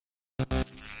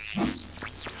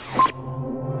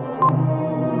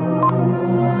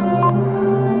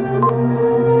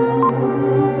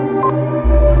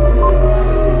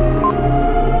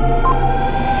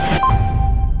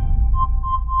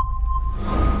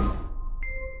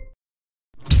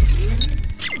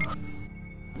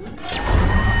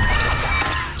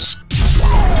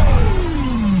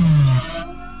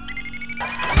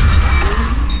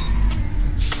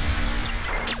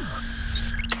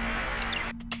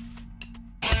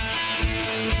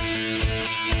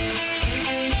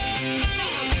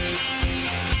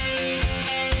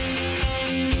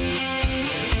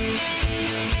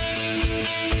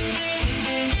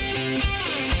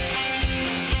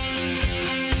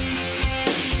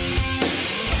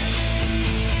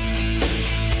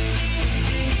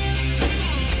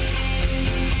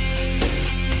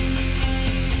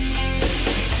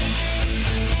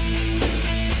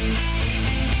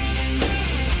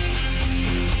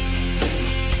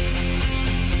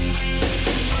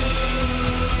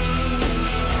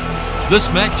This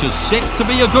match is set to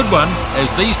be a good one as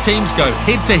these teams go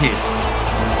head to head.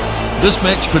 This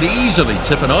match could easily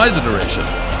tip in either direction.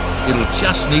 It'll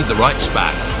just need the right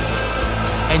spark.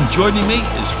 And joining me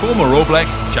is former All Black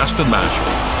Justin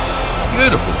Marshall.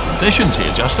 Beautiful conditions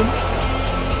here, Justin.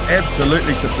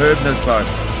 Absolutely superb, Nisbo.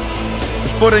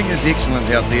 The footing is excellent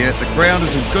out there. The ground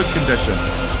is in good condition.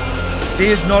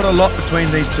 There's not a lot between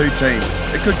these two teams.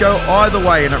 It could go either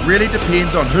way, and it really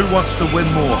depends on who wants to win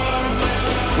more.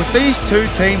 With these two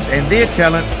teams and their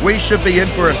talent, we should be in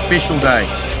for a special day.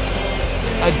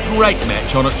 A great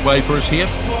match on its way for us here.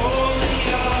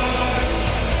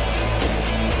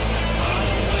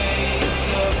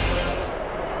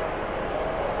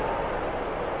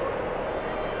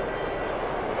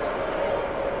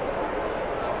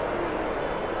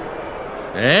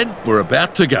 And we're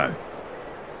about to go.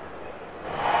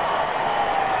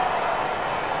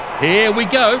 Here we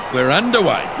go, we're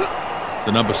underway.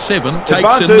 The number 7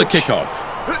 takes in the kickoff.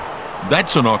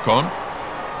 That's a knock-on.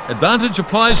 Advantage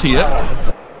applies here.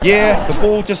 Yeah, the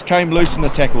ball just came loose in the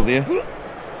tackle there.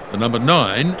 The number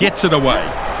 9 gets it away.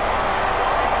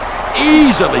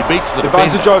 Easily beats the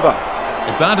defender. Advantage over.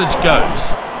 Advantage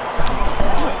goes.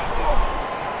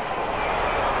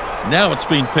 Now it's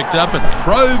been picked up and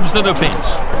probes the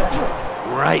defence.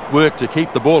 Great work to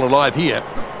keep the ball alive here.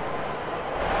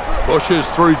 Pushes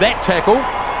through that tackle.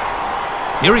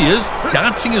 Here he is,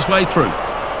 dancing his way through.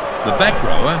 The back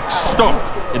rower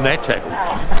stopped in that tackle.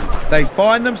 They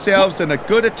find themselves in a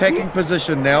good attacking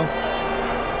position now.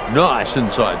 Nice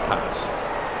inside pass.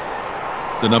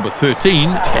 The number 13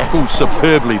 tackles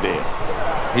superbly there.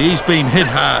 He's been hit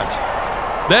hard.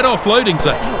 That offloading's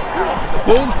a...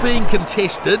 Ball's being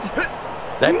contested.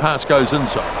 That pass goes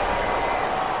inside.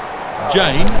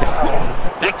 Jane,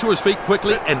 back to his feet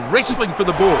quickly and wrestling for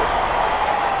the ball.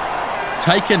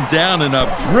 Taken down in a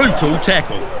brutal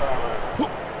tackle.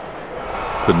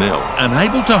 Pennell,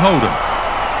 unable to hold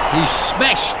him. He's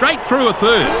smashed straight through a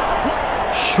third.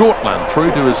 Short one through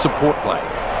to his support play.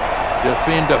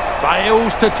 Defender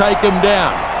fails to take him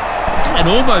down. An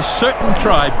almost certain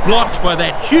try blocked by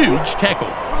that huge tackle.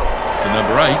 The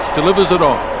number 8 delivers it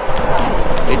on.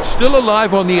 It's still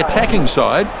alive on the attacking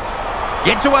side.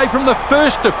 Gets away from the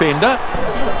first defender.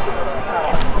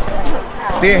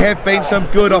 There have been some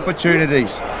good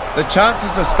opportunities. The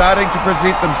chances are starting to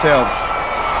present themselves.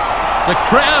 The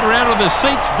crowd are out of their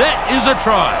seats. That is a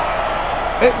try.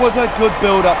 It was a good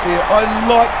build up there. I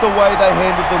like the way they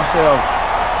handled themselves.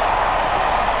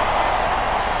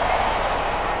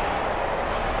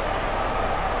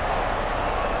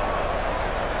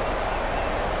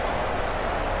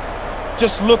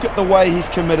 Just look at the way he's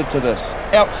committed to this.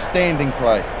 Outstanding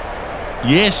play.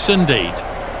 Yes, indeed.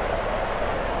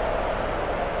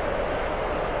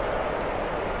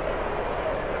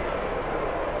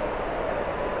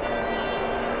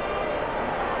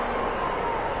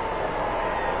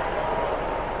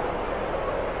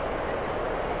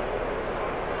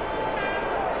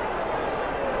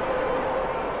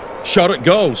 Shot at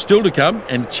goal still to come,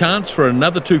 and chance for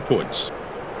another 2 points.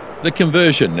 The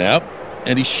conversion now.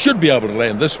 And he should be able to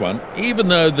land this one, even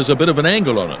though there's a bit of an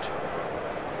angle on it.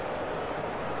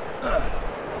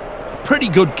 A pretty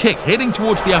good kick, heading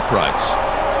towards the uprights.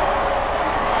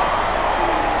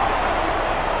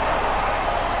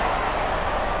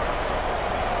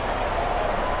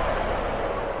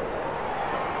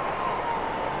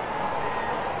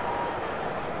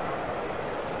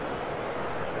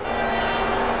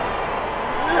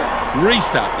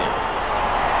 Restart there.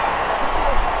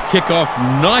 Kick-off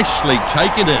nicely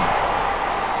taken in.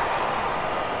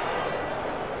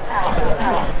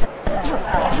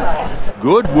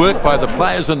 Good work by the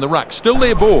players in the ruck. Still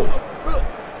their ball.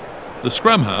 The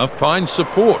scrum half finds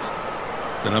support.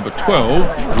 The number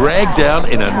 12 dragged down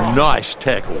in a nice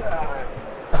tackle.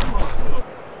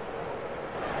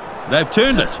 They've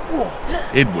turned it.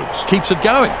 Edwards keeps it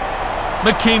going.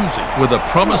 McKenzie with a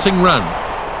promising run.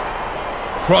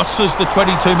 Crosses the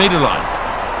 22-metre line.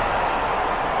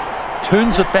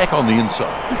 Turns it back on the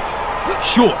inside.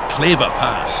 Short, clever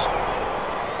pass.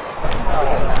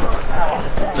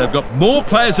 They've got more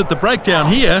players at the breakdown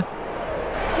here.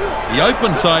 The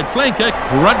open side flanker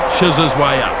crunches his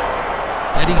way up.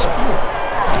 And he's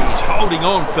holding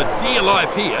on for dear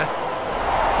life here.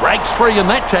 Breaks free in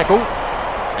that tackle.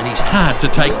 And he's hard to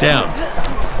take down.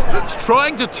 He's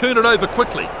trying to turn it over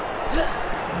quickly.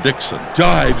 Dixon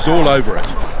dives all over it.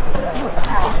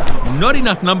 Not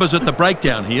enough numbers at the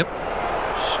breakdown here.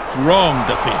 Strong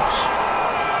defence.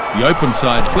 The open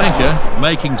side flanker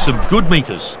making some good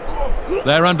metres.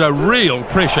 They're under real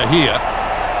pressure here.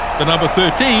 The number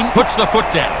 13 puts the foot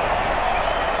down.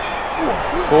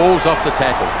 Falls off the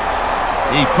tackle.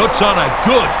 He puts on a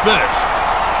good burst.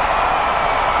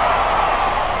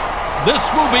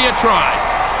 This will be a try.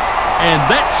 And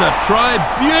that's a try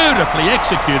beautifully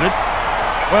executed.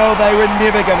 Well, they were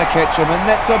never going to catch him, and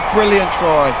that's a brilliant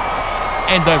try.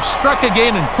 And they've struck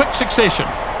again in quick succession.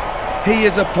 He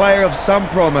is a player of some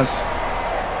promise.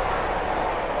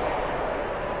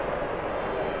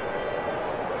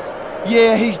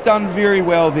 Yeah, he's done very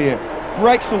well there.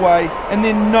 Breaks away, and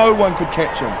then no one could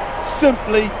catch him.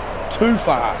 Simply too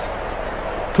fast.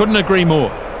 Couldn't agree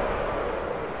more.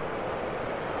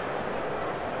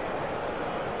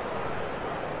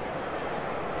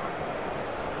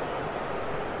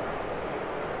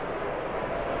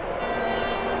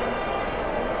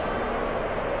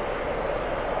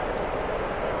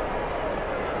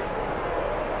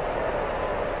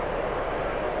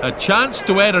 A chance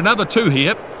to add another 2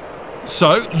 here.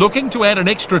 So, looking to add an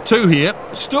extra 2 here.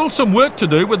 Still some work to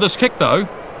do with this kick, though.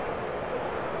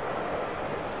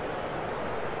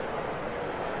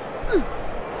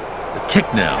 The kick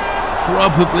now,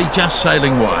 probably just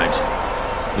sailing wide.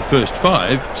 The first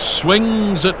 5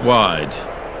 swings it wide.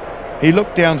 He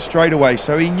looked down straight away,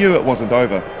 so he knew it wasn't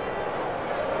over.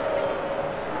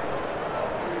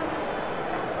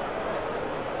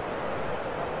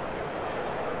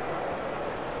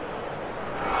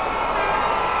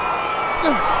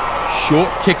 Short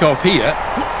kick-off here.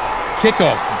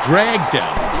 Kick-off, dragged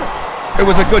down. It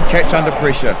was a good catch under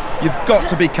pressure. You've got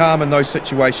to be calm in those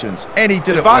situations, and he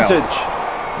did it well.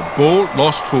 The ball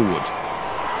lost forward.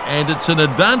 And it's an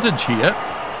advantage here.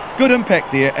 Good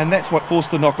impact there, and that's what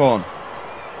forced the knock on.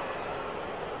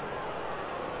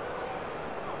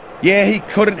 Yeah, he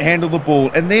couldn't handle the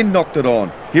ball and then knocked it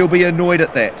on. He'll be annoyed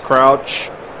at that. Crouch.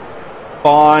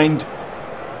 Bind.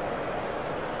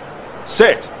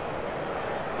 Set.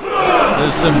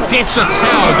 There's some depth of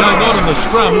power going on in the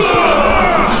scrums.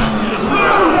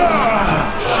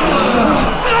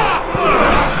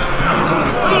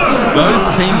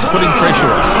 Both teams putting pressure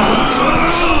on.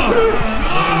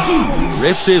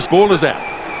 Ref says ball is out.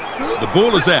 The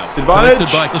ball is out. Advantage.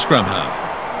 Collected by the scrum half.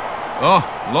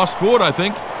 Oh, lost forward, I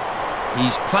think.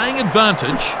 He's playing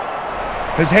advantage.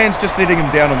 His hand's just letting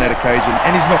him down on that occasion,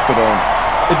 and he's knocked it on.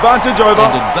 Advantage over.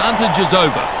 And advantage is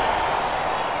over.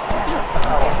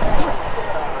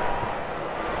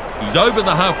 He's over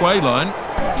the halfway line.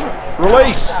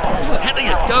 Release. Having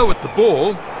a go at the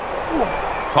ball.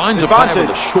 Finds Advantage. a player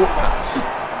with a short pass.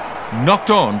 Knocked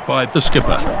on by the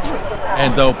skipper.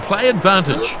 And they'll play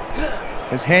advantage.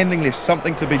 His handling left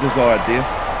something to be desired there.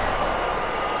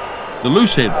 The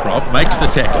loose head prop makes the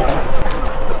tackle.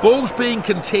 The ball's being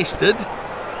contested.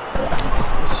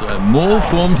 So more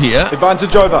formed here.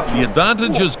 Advantage over. The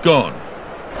advantage is gone.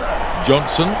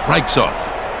 Johnson breaks off.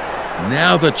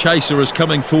 Now the chaser is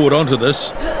coming forward onto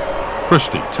this.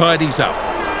 Christie tidies up.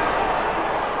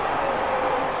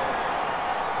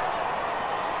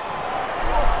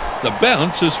 The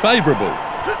bounce is favourable.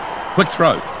 Quick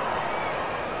throw.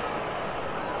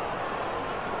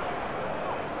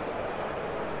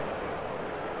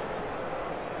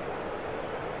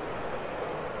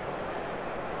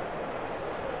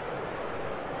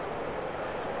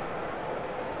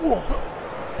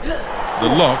 The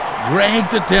lock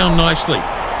dragged it down nicely.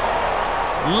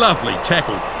 Lovely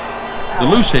tackle. The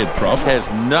loose head prop has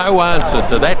no answer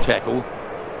to that tackle.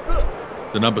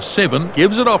 The number 7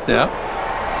 gives it off now.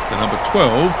 The number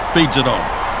 12 feeds it on.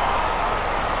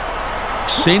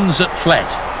 Sends it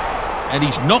flat. And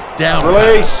he's knocked down.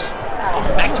 Release.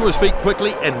 Back to his feet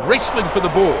quickly and wrestling for the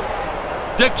ball.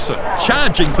 Dixon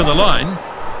charging for the line.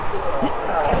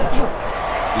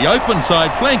 The open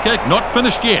side flanker not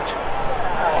finished yet.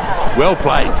 Well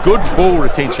played. Good ball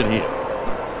retention here.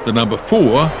 The number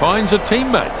 4 finds a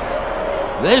teammate.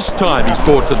 This time he's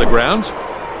brought to the ground.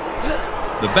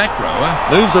 The back rower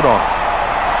moves it on.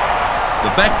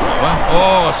 The back rower,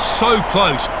 oh, so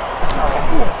close.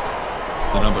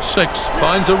 The number 6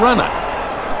 finds a runner.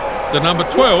 The number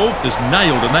 12 is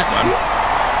nailed in that one.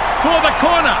 For the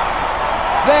corner.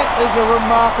 That is a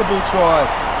remarkable try.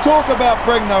 Talk about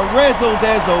bring the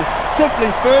razzle-dazzle. Simply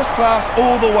first class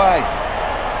all the way.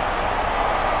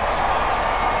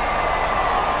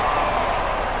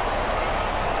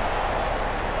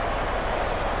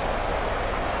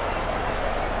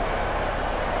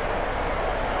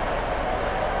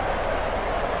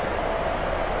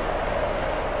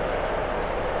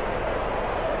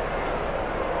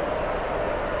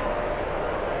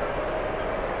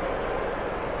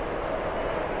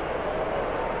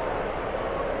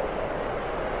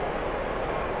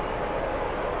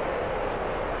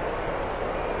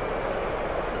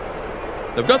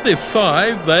 They've got their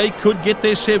 5, they could get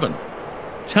their 7.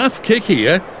 Tough kick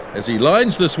here, as he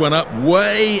lines this one up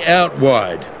way out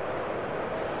wide.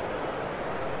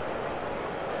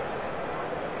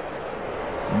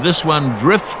 This one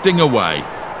drifting away.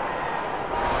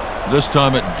 This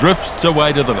time it drifts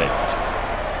away to the left.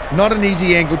 Not an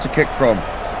easy angle to kick from.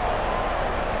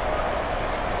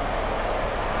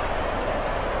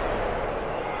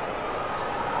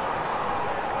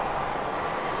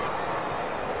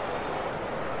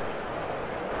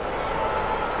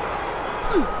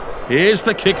 Here's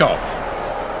the kickoff.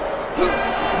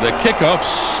 The kickoff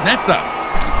snapped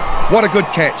up. What a good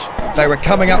catch. They were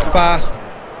coming up fast.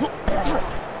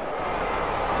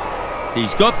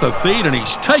 He's got the feed and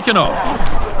he's taken off.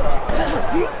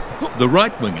 The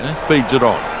right winger feeds it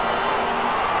on.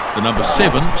 The number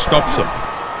 7 stops him.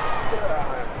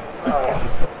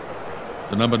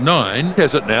 The number 9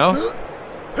 has it now.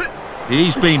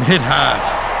 He's been hit hard.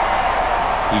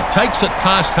 He takes it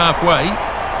past halfway.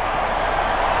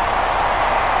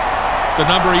 The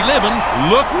number 11,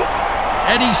 look,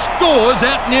 and he scores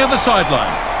out near the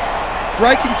sideline.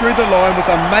 Breaking through the line with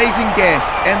amazing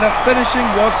gas, and the finishing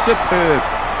was superb.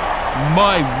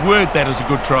 My word, that is a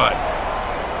good try.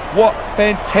 What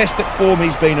fantastic form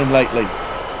he's been in lately.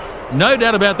 No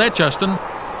doubt about that, Justin.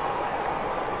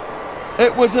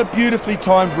 It was a beautifully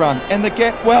timed run, and the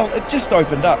gap, well, it just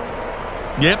opened up.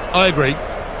 Yep, I agree.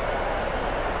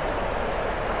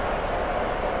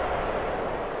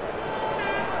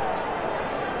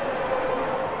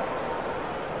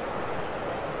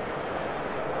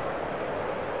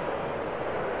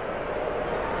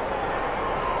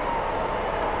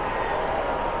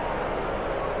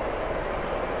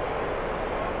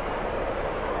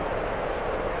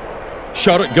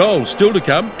 Shot at goal still to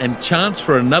come, and chance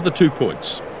for another 2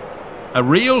 points. A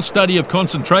real study of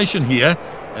concentration here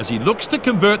as he looks to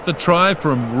convert the try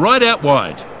from right out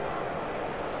wide.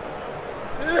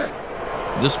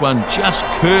 This one just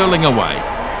curling away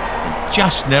and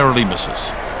just narrowly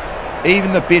misses.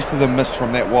 Even the best of them miss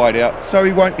from that wide out, so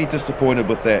he won't be disappointed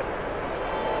with that.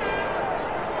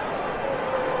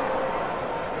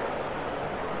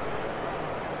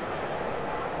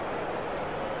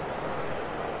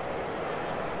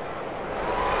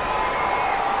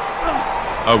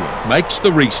 Owen makes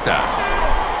the restart.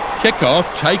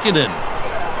 Kick-off, take it in.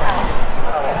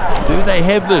 Do they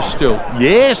have this still?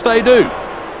 Yes, they do.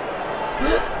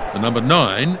 The number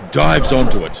 9 dives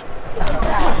onto it.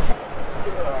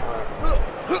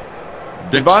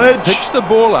 Dixon picks the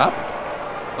ball up.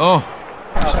 Oh,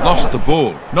 he's lost the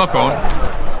ball. Knock on.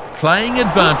 Playing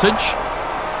advantage.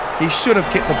 He should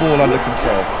have kept the ball under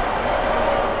control.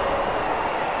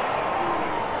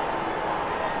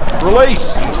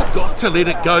 Release. He's got to let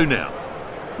it go now.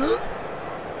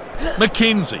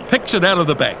 McKenzie picks it out of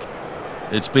the back.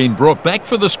 It's been brought back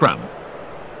for the scrum.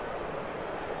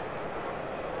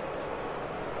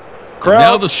 Crouch.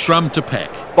 Now the scrum to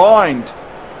pack. Bind.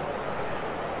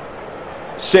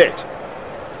 Set.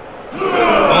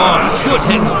 Oh, good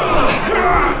hit.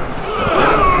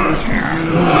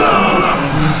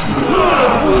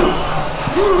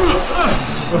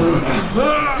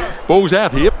 Ball's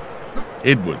out here.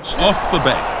 Edwards off the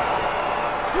back.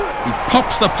 He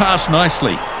pops the pass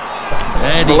nicely.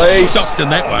 And he's stopped in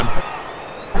that one.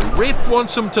 The ref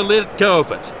wants him to let go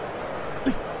of it.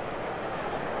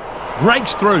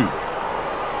 Breaks through.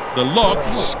 The lock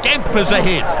scampers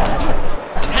ahead.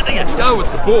 Having a go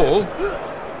at the ball.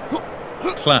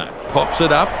 Clark pops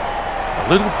it up. A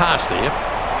little pass there.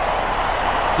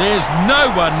 There's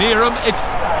no one near him. It's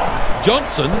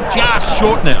Johnson just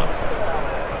short now.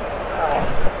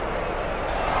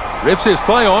 Ref says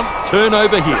play on,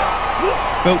 turnover here.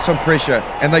 Built some pressure,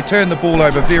 and they turned the ball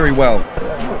over very well.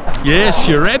 Yes,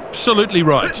 you're absolutely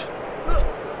right.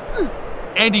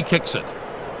 And he kicks it.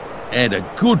 And a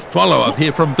good follow-up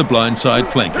here from the blindside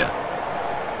flanker.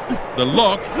 The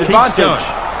lock keeps going,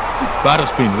 but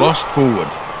it's been lost forward.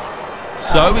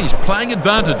 So he's playing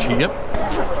advantage here.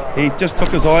 He just took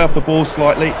his eye off the ball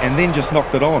slightly and then just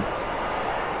knocked it on.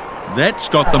 That's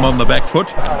got them on the back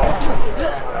foot.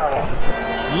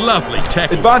 Lovely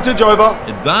tackle. Advantage over.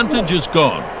 Advantage is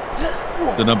gone.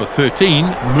 The number 13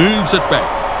 moves it back.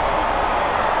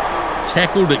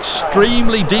 Tackled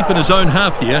extremely deep in his own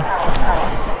half here.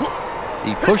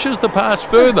 He pushes the pass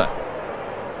further.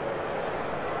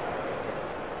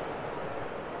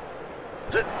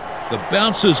 The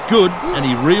bounce is good and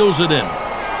he reels it in.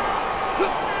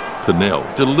 Pennell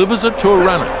delivers it to a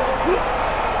runner.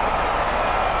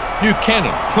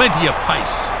 Buchanan, plenty of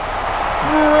pace.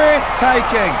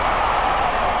 Breathtaking.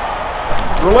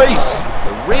 Release.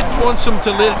 The ref wants him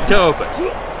to let go of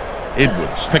it.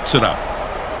 Edwards picks it up.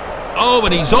 Oh,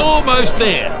 and he's almost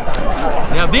there.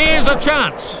 Now there's a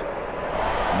chance.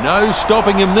 No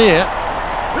stopping him there.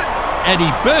 And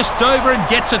he bursts over and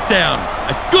gets it down.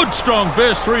 A good strong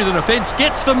burst through the defence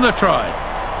gets them the try.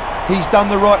 He's done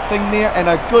the right thing there, and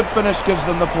a good finish gives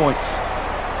them the points.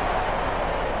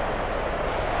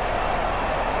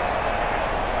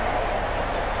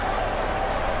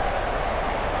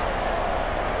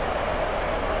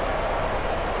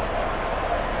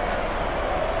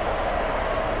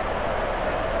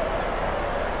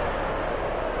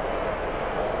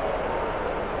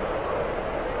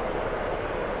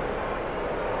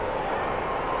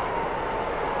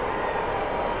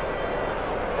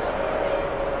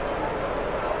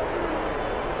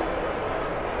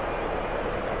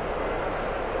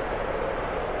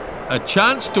 A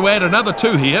chance to add another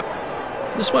 2 here.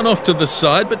 This one off to the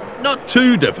side, but not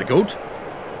too difficult.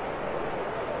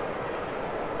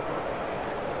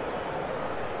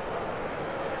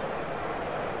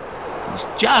 He's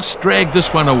just dragged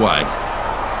this one away.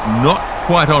 Not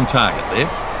quite on target there.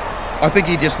 I think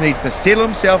he just needs to settle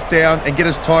himself down and get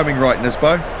his timing right,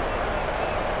 Nisbo.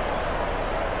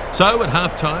 So at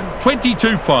half-time,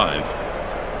 22-5.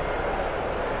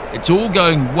 It's all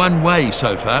going one way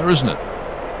so far, isn't it?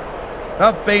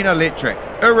 They've been electric,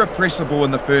 irrepressible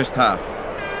in the first half.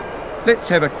 Let's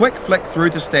have a quick flick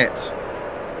through the stats.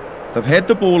 They've had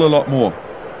the ball a lot more.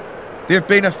 There have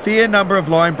been a fair number of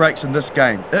line breaks in this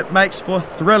game. It makes for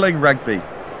thrilling rugby.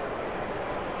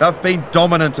 They've been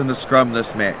dominant in the scrum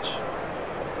this match.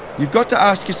 You've got to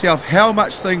ask yourself how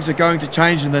much things are going to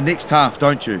change in the next half,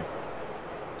 don't you?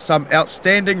 Some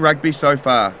outstanding rugby so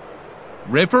far.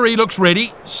 Referee looks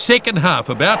ready. Second half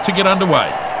about to get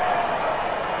underway.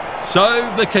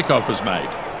 So the kickoff is made.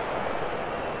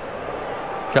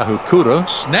 Kahukura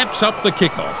snaps up the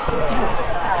kickoff.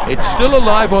 It's still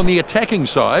alive on the attacking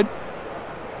side.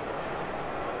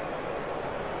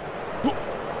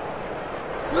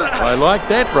 I like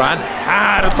that run,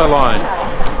 hard at the line.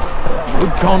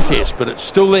 Good contest, but it's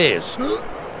still theirs. He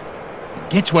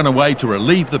gets one away to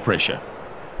relieve the pressure.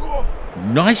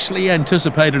 Nicely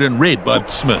anticipated and read by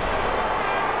Smith.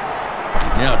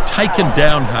 Now taken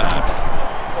down hard.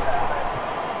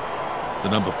 The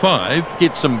number 5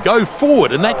 gets some go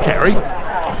forward in that carry.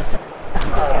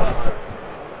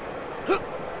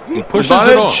 He pushes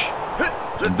it on.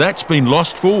 And that's been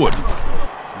lost forward.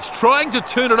 He's trying to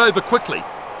turn it over quickly.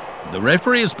 The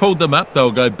referee has pulled them up.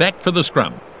 They'll go back for the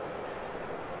scrum.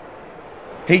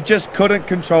 He just couldn't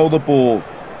control the ball.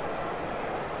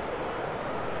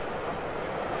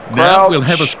 Now we'll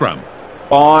have a scrum.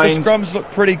 The scrums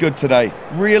look pretty good today.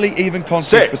 Really even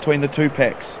contest between the two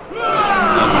packs.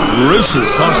 Brutal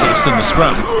contest in the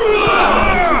scrum.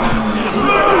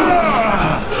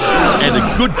 And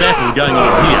a good battle going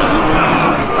on here.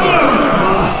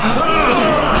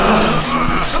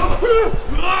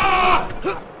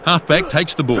 Halfback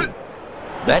takes the ball.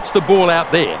 That's the ball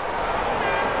out there.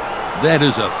 That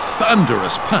is a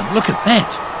thunderous punt. Look at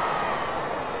that.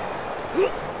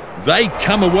 They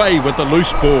come away with the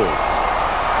loose ball.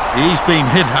 He's been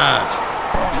hit hard.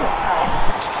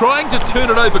 He's trying to turn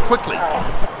it over quickly.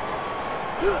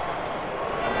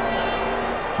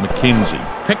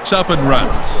 McKenzie picks up and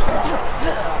runs.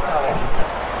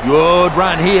 Good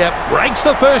run here. Breaks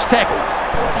the first tackle.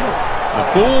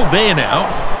 The ball there now.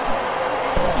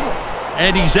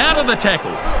 And he's out of the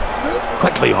tackle.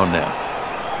 Quickly on now.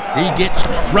 He gets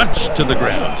crunched to the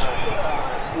ground.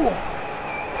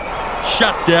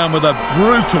 Shut down with a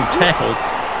brutal tackle.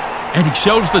 And he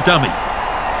shells the dummy.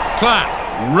 Clark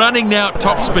running now at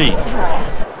top speed.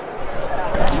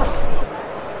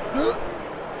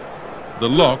 The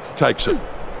lock takes it.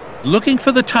 Looking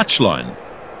for the touchline.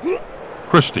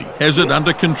 Christie has it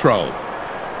under control.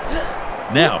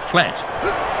 Now flat.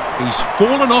 He's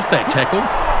fallen off that tackle.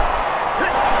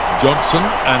 Johnson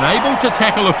unable to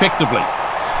tackle effectively.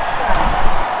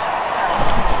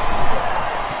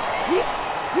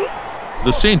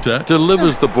 The centre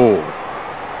delivers the ball.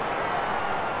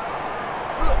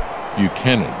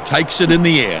 Buchanan takes it in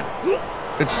the air.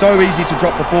 It's so easy to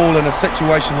drop the ball in a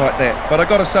situation like that, but I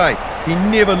got to say, he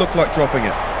never looked like dropping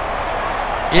it.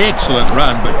 Excellent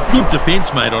run, but good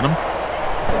defence made on him.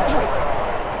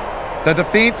 The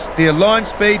defence, their line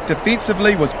speed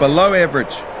defensively was below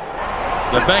average.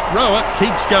 The back rower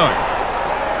keeps going.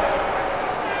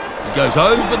 He goes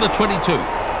over the 22.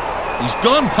 He's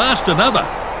gone past another.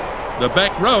 The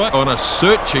back rower on a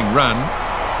searching run.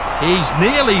 He's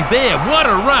nearly there. What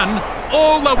a run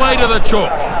all the way to the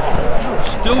chalk.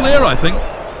 Still there, I think.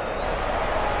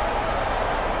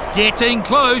 Getting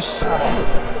close.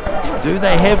 Do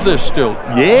they have this still?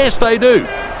 Yes, they do.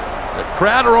 The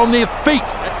crowd are on their feet.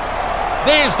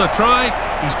 There's the try.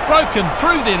 He's broken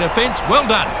through their defence. Well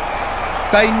done.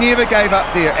 They never gave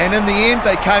up there, and in the end,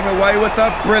 they came away with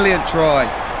a brilliant try.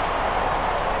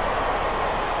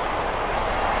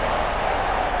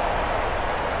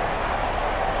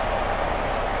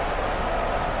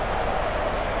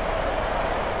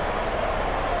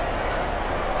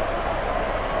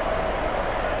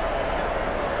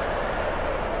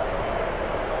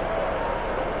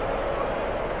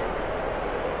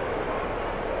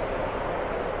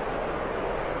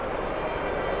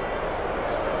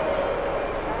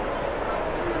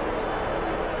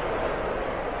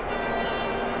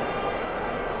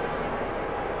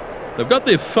 They've got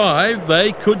their 5,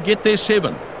 they could get their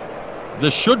 7.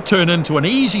 This should turn into an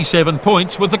easy 7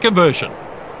 points with the conversion.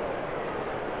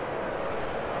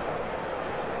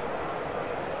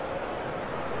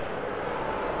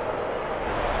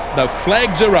 The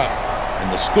flags are up,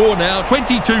 and the score now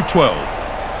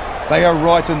 22-12. They are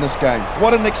right in this game.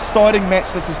 What an exciting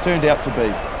match this has turned out to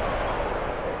be.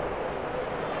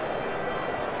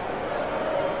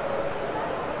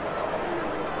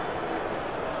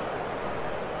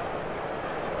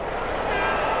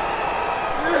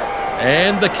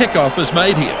 And the kickoff is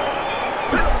made here.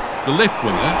 The left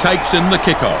winger takes in the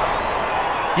kickoff.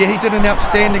 Yeah, he did an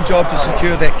outstanding job to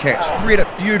secure that catch. Read it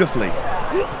beautifully.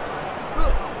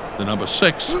 The number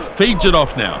 6 feeds it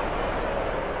off now.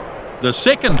 The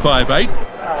second 5'8",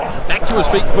 back to his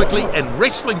feet quickly and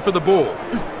wrestling for the ball.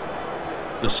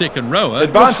 The second rower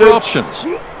looks for options.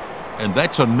 And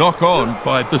that's a knock on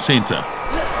by the centre.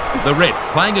 The ref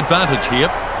playing advantage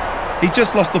here. He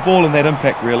just lost the ball in that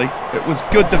impact, really. It was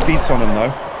good defence on him,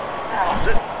 though.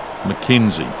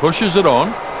 Mackenzie pushes it on.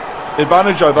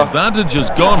 Advantage over. Advantage is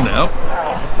gone now.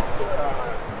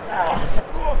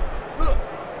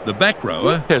 The back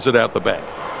rower has it out the back.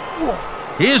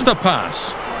 Here's the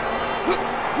pass.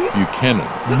 Buchanan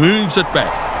moves it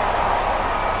back.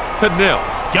 Pinnell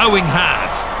going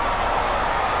hard.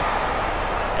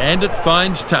 And it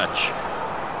finds touch.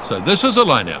 So this is a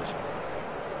line-out.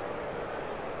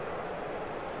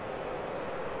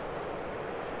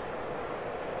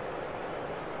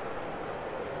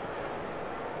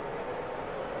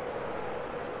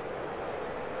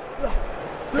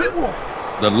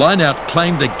 The line-out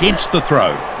claimed against the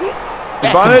throw.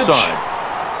 Back inside.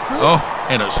 Oh,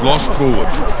 and it's lost forward.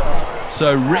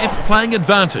 So ref playing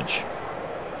advantage.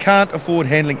 Can't afford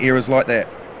handling errors like that.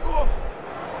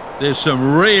 There's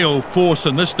some real force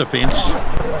in this defence.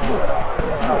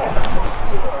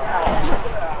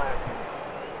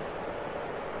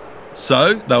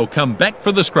 So they'll come back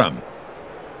for the scrum.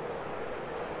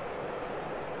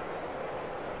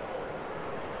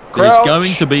 There's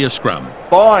going to be a scrum.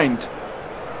 Bind.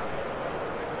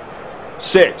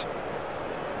 Set.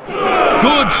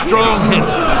 Good strong hit.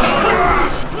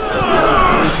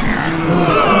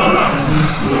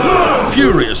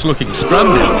 Furious looking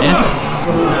scrum down there.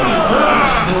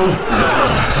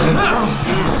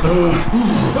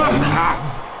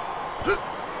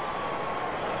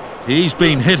 He's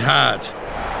been hit hard.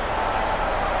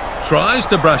 Tries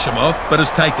to brush him off, but is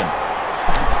taken.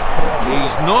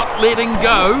 He's not letting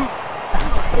go.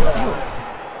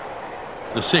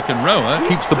 The second rower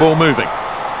keeps the ball moving.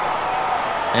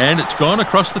 And it's gone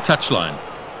across the touchline.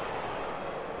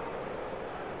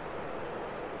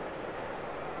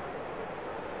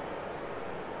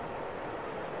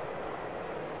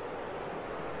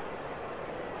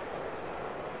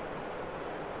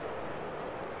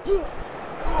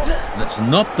 And it's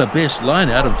not the best line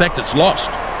out. In fact, it's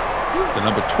lost. The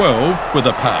number 12 with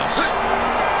a pass.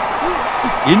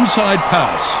 Inside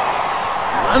pass.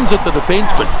 Runs at the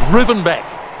defence, but driven back.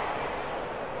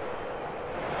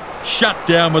 Shut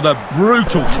down with a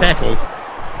brutal tackle.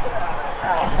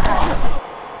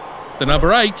 The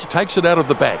number 8 takes it out of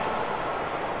the back.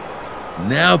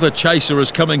 Now the chaser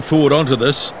is coming forward onto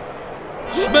this.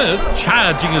 Smith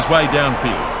charging his way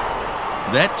downfield.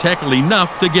 That tackle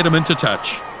enough to get him into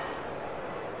touch.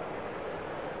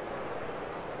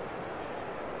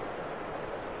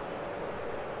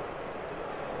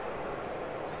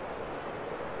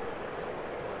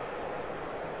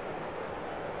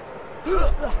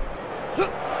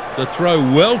 The throw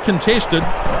well contested,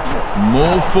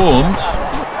 more formed.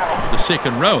 The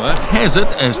second rower has it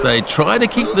as they try to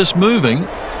keep this moving.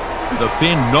 The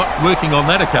Fen not working on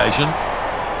that occasion,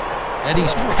 and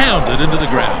he's pounded into the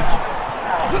ground.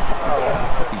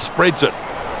 He spreads it.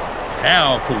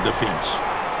 Powerful defence.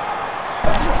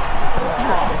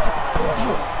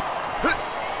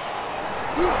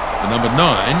 The number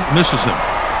 9 misses him,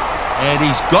 and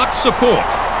he's got support.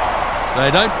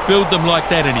 They don't build them like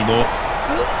that anymore.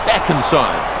 Back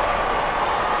inside.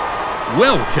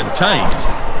 Well contained.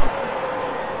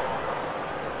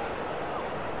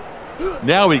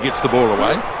 Now he gets the ball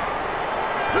away.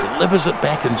 Delivers it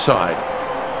back inside.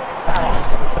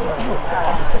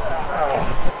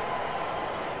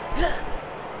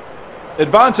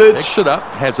 Advantage. Picks it up,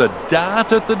 has a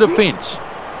dart at the defence.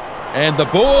 And the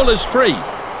ball is free.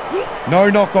 No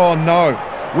knock on, no.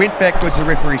 Went backwards, the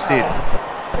referee said.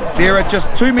 There are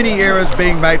just too many errors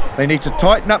being made. They need to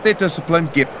tighten up their discipline,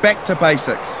 get back to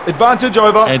basics. Advantage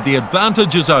over. And the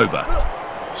advantage is over.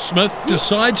 Smith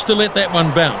decides to let that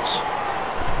one bounce.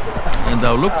 And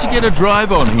they'll look to get a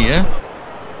drive on here.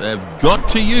 They've got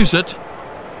to use it.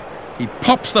 He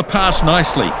pops the pass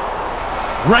nicely.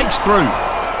 Breaks through.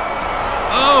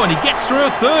 Oh, and he gets through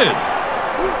a third.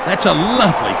 That's a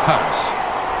lovely pass.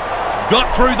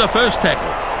 Got through the first tackle.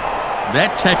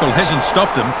 That tackle hasn't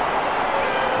stopped him.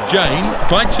 Jane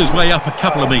fights his way up a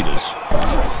couple of metres.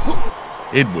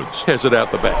 Edwards has it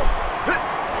out the back.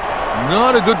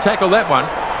 Not a good tackle, that one.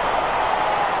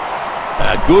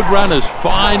 A good run is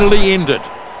finally ended.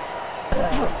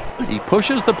 He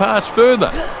pushes the pass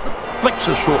further. Flicks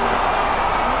a short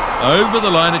pass. Over the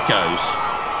line it goes.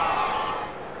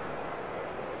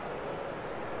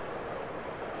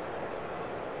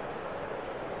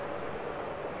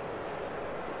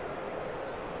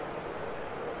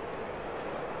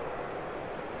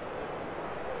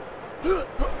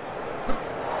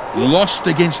 Lost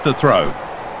against the throw.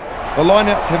 The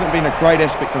lineouts haven't been a great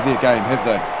aspect of their game, have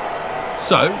they?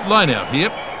 So, line out here.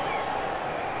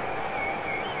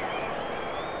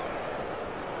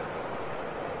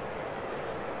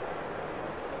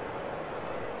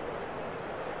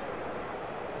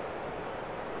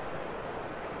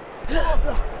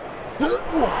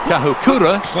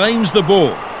 Kahukura claims the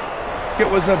ball. It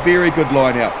was a very good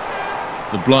lineout.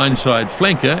 The blindside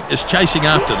flanker is chasing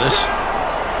after this.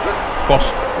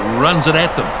 Foster runs it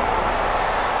at them.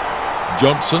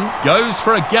 Johnson goes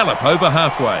for a gallop over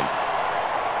halfway.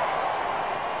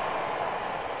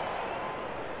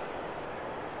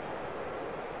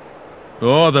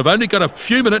 Oh, they've only got a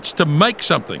few minutes to make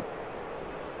something.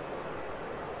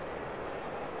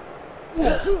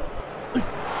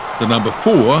 The number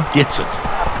 4 gets it.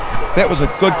 That was a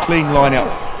good, clean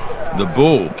line-out. The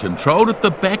ball controlled at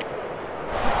the back.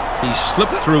 He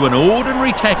slipped through an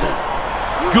ordinary tackle.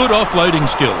 Good offloading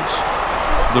skills.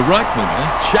 The right winger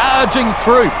charging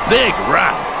through. Big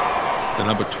run. The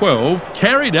number 12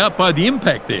 carried out by the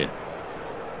impact there.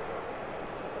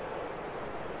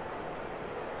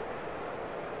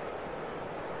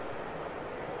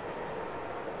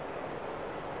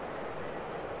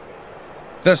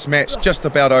 This match just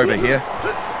about over here.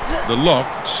 The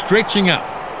lock stretching up.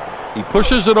 He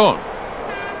pushes it on.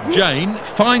 Jane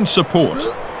finds support.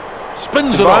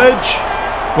 Spins it on.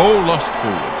 Ball lost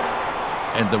forward.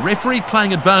 And the referee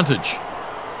playing advantage.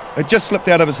 It just slipped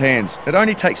out of his hands. It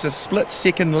only takes a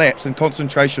split-second lapse in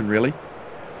concentration, really.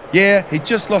 Yeah, he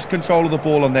just lost control of the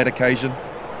ball on that occasion.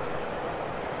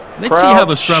 Let's see how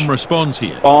the scrum responds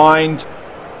here. Bind.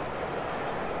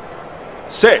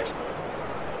 Set.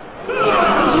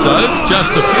 So,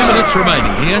 just a few minutes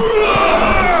remaining here.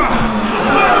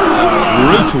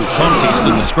 Brutal contest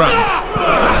in the scrum.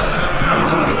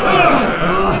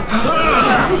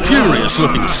 Furious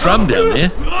looking scrum down there.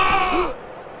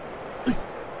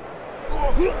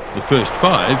 The first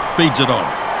 5 feeds it on.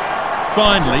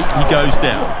 Finally, he goes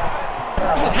down.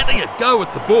 Having a go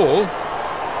at the ball.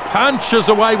 Punches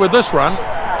away with this run.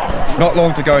 Not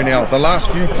long to go now. The last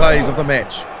few plays of the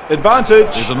match.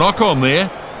 Advantage. There's a knock on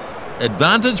there.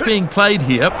 Advantage being played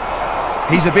here.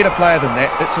 He's a better player than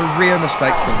that. It's a rare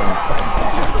mistake for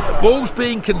him. Ball's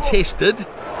being contested.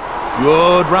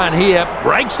 Good run here.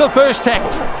 Breaks the first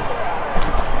tackle.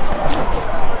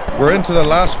 We're into the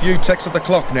last few ticks of the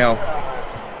clock now.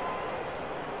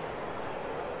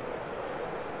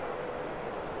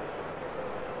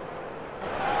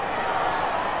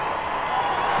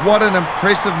 What an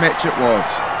impressive match it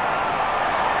was.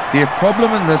 Their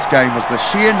problem in this game was the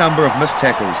sheer number of missed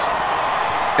tackles.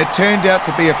 It turned out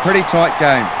to be a pretty tight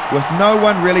game, with no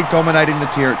one really dominating the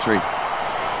territory.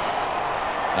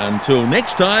 Until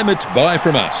next time, it's bye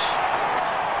from us.